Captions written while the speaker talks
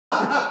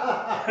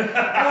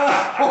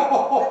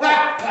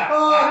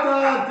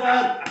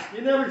Dad,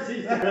 you never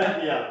cease to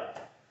crack me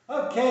up.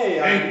 Okay.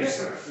 Thank you,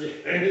 sir.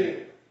 Thank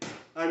you.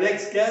 Our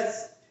next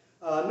guest.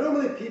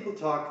 Normally people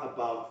talk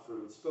about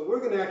fruits, but we're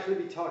going to actually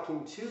be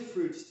talking to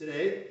fruits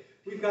today.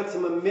 We've got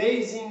some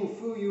amazing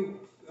Fuyu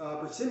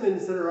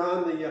persimmons that are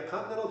on the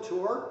Continental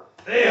Tour.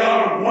 They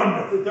are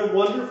wonderful. They're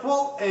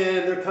wonderful,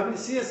 and they're coming to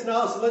see us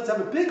now, so let's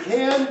have a big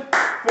hand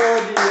for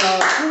the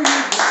Fuyu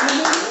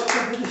persimmons.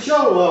 Welcome to the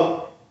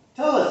show.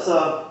 Tell us,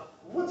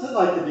 what's it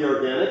like to be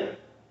organic?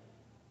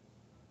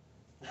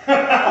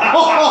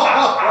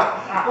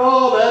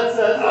 Oh, that's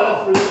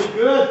really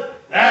good.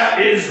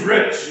 That is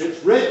rich.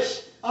 It's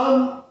rich.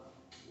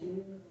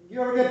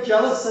 You ever get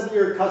jealous of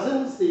your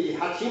cousins, the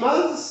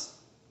Hachimas?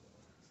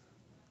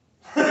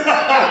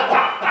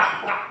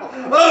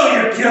 Oh,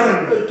 you're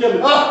killing me.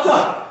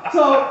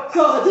 So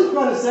I just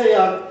want to say,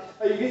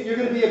 you're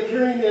going to be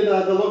appearing in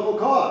the local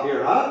co-op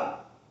here, huh?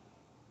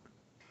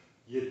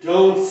 You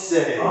don't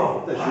say.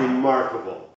 Oh, That's wow. remarkable.